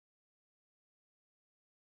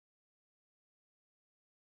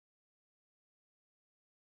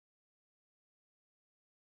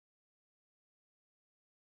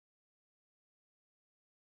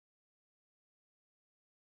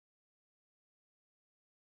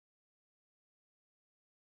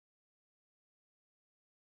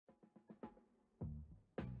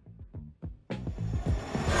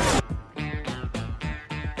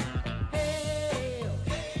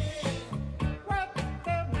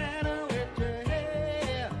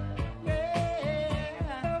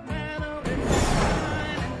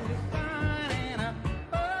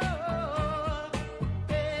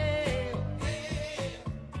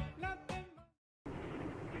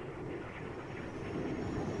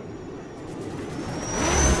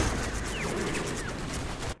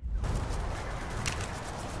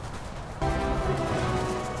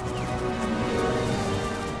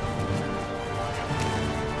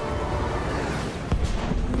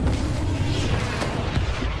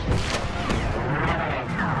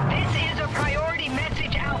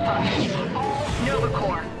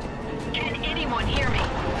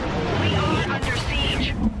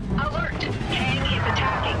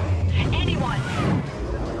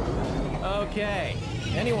Okay.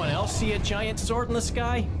 Anyone else see a giant sword in the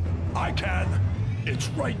sky? I can. It's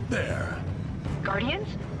right there. Guardians?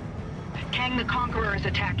 Kang the Conqueror is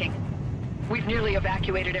attacking. We've nearly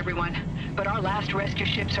evacuated everyone, but our last rescue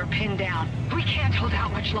ships are pinned down. We can't hold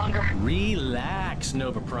out much longer. Relax,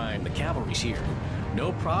 Nova Prime. The cavalry's here.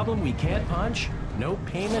 No problem we can't punch. No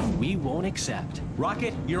payment we won't accept.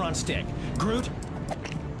 Rocket, you're on stick. Groot,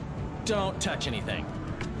 don't touch anything.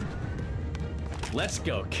 Let's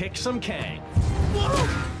go kick some Kang.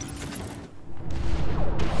 Whoa!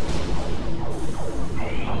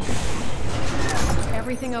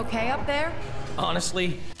 Everything okay up there?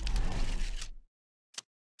 Honestly,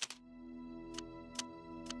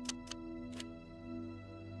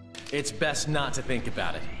 it's best not to think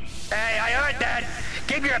about it. Hey, I heard that!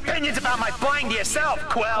 Keep your opinions about my flying to yourself,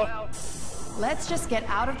 Quill! Let's just get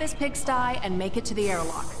out of this pigsty and make it to the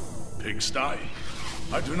airlock. Pigsty?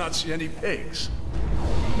 I do not see any pigs.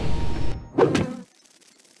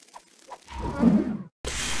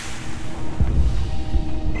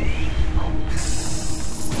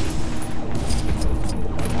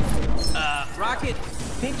 Rocket,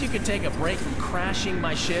 think you could take a break from crashing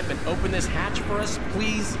my ship and open this hatch for us,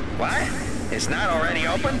 please? What? It's not already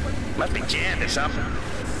open? Must be jammed or something.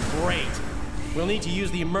 Great. We'll need to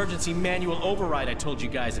use the emergency manual override I told you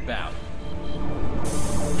guys about.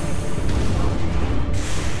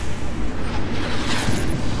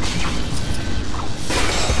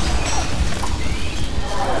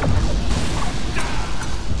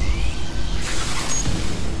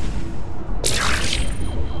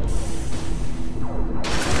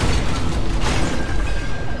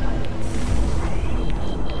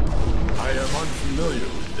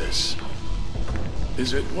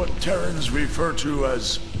 Is it what Terrans refer to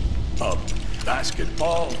as a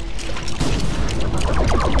basketball?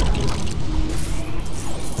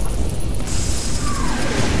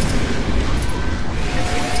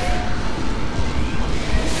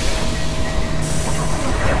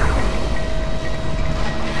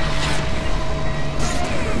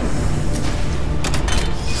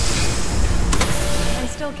 I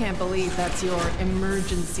still can't believe that's your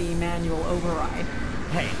emergency manual override.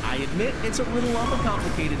 Hey, I admit it's a little on the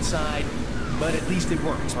complicated side, but at least it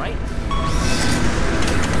works, right?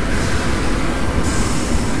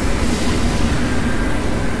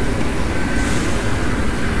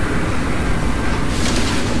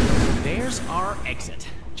 There's our exit.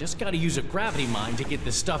 Just gotta use a gravity mine to get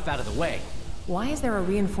this stuff out of the way. Why is there a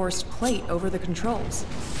reinforced plate over the controls?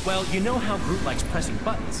 Well, you know how Groot likes pressing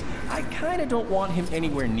buttons. I kinda don't want him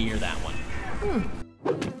anywhere near that one.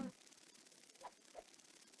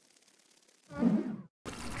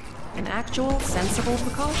 An actual, sensible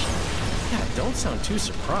precaution. Yeah, don't sound too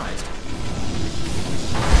surprised.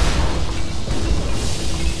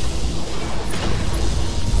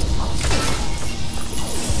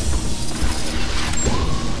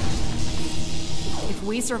 If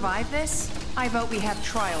we survive this, I vote we have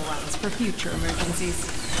trial runs for future emergencies.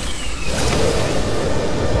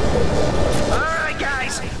 All right,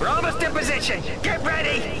 guys, we're almost in position. Get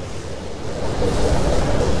ready!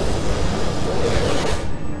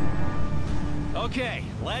 Okay,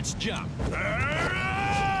 let's jump.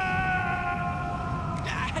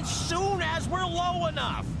 As soon as we're low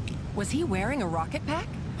enough. Was he wearing a rocket pack?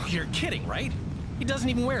 You're kidding, right? He doesn't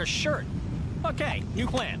even wear a shirt. Okay, new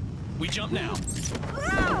plan. We jump now.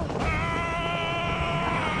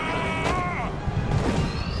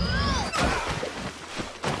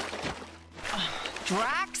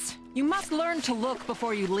 Drax, you must learn to look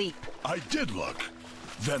before you leap. I did look.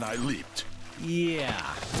 Then I leaped.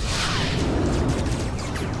 Yeah.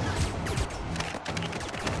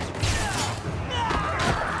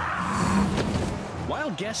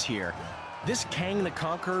 Wild guess here. This Kang the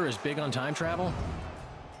Conqueror is big on time travel?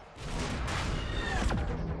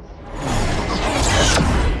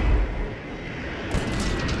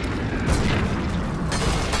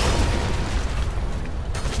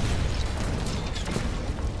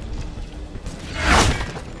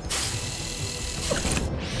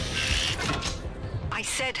 I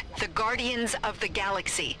said the Guardians of the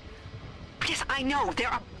Galaxy. Yes, I know, they're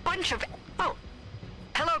a bunch of... Oh,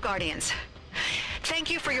 hello, Guardians. Thank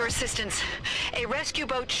you for your assistance. A rescue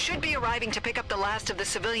boat should be arriving to pick up the last of the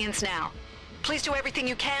civilians now. Please do everything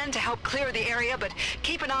you can to help clear the area, but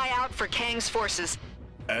keep an eye out for Kang's forces.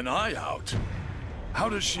 An eye out? How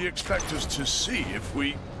does she expect us to see if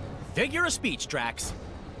we... Figure of speech, Drax.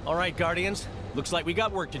 All right, Guardians. Looks like we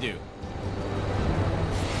got work to do.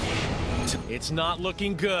 It's not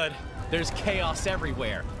looking good. There's chaos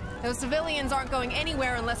everywhere. Those civilians aren't going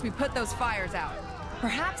anywhere unless we put those fires out.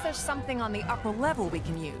 Perhaps there's something on the upper level we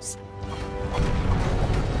can use.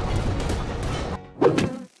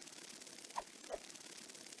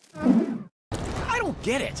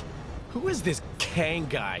 get it. Who is this Kang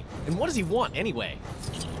guy? And what does he want anyway?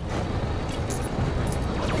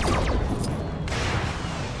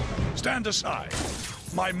 Stand aside.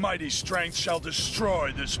 My mighty strength shall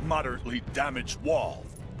destroy this moderately damaged wall.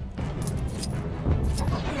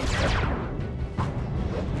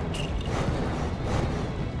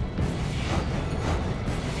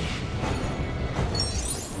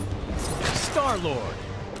 Star-Lord,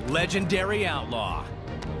 legendary outlaw.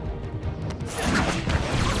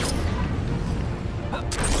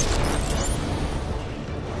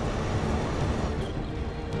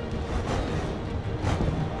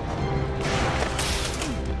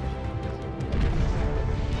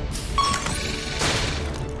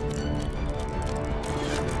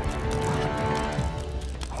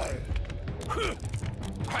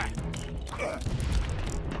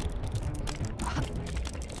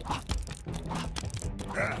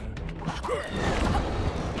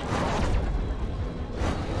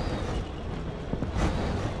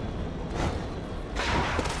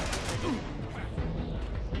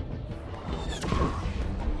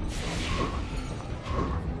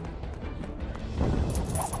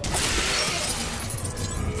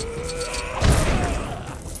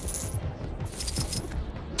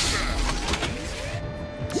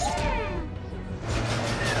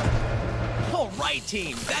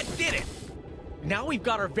 Team, that did it! Now we've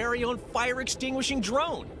got our very own fire-extinguishing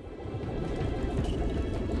drone!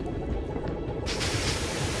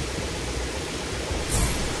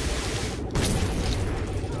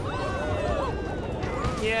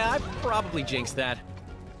 Yeah, I probably jinxed that.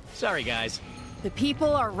 Sorry, guys. The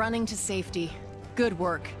people are running to safety. Good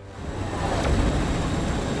work.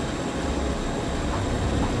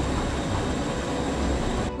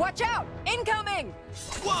 Watch out! Incoming!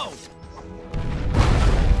 Whoa!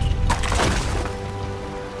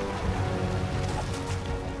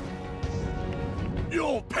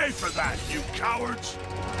 You'll pay for that, you cowards!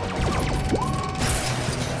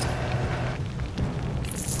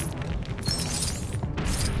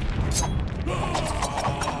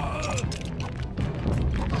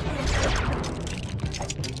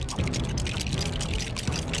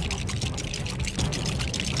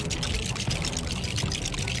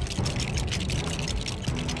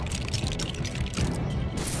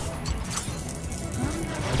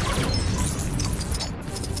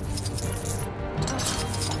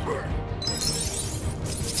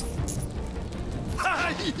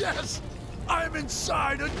 Yes! I'm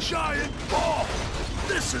inside a giant ball!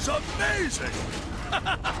 This is amazing!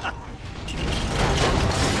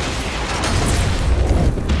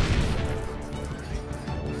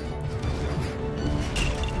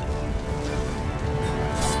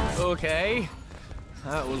 Okay.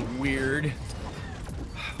 That was weird.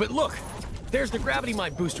 But look! There's the gravity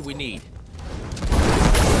mine booster we need.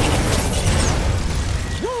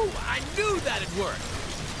 Woo! I knew that'd work!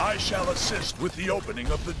 I shall assist with the opening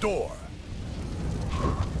of the door.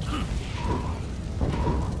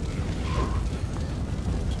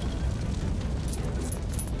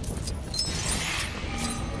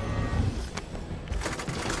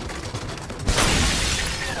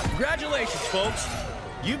 Congratulations, folks!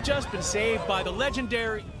 You've just been saved by the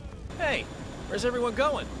legendary... Hey, where's everyone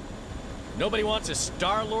going? Nobody wants a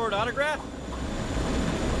Star-Lord autograph?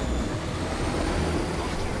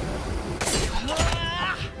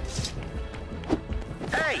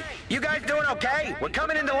 Hey, you guys doing okay? We're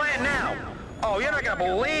coming into land now. Oh, you're not gonna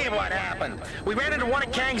believe what happened. We ran into one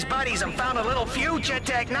of Kang's buddies and found a little future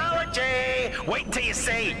technology. Wait until you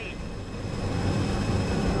see.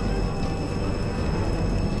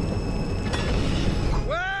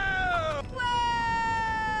 Whoa!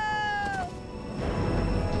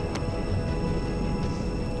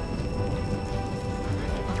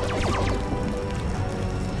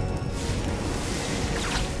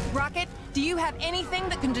 Rocket, do you have anything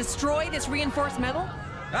that can destroy this reinforced metal?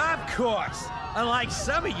 Of course! Unlike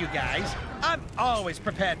some of you guys, I'm always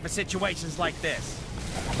prepared for situations like this.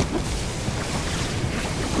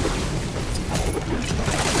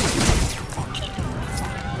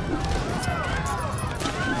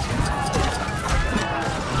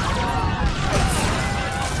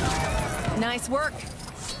 Nice work.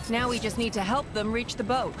 Now we just need to help them reach the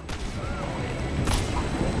boat.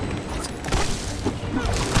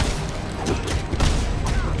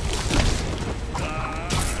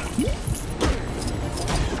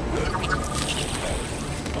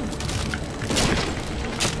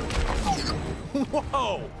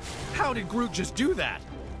 Whoa! How did Groot just do that?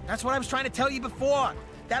 That's what I was trying to tell you before.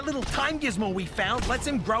 That little time gizmo we found lets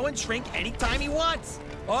him grow and shrink anytime he wants.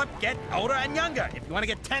 Or get older and younger, if you want to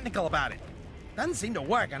get technical about it. Doesn't seem to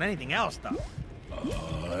work on anything else, though.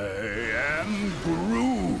 I am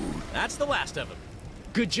Groot. That's the last of them.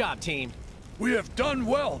 Good job, team. We have done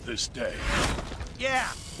well this day. Yeah,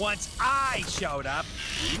 once I showed up.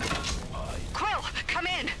 Quill, come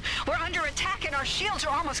in. We're under attack and our shields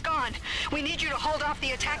are almost gone. We need you to hold off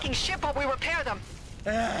the attacking ship while we repair them.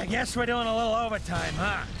 I guess we're doing a little overtime,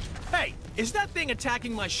 huh? Hey, is that thing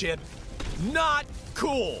attacking my ship? Not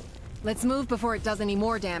cool. Let's move before it does any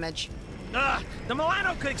more damage. The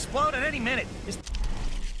Milano could explode at any minute.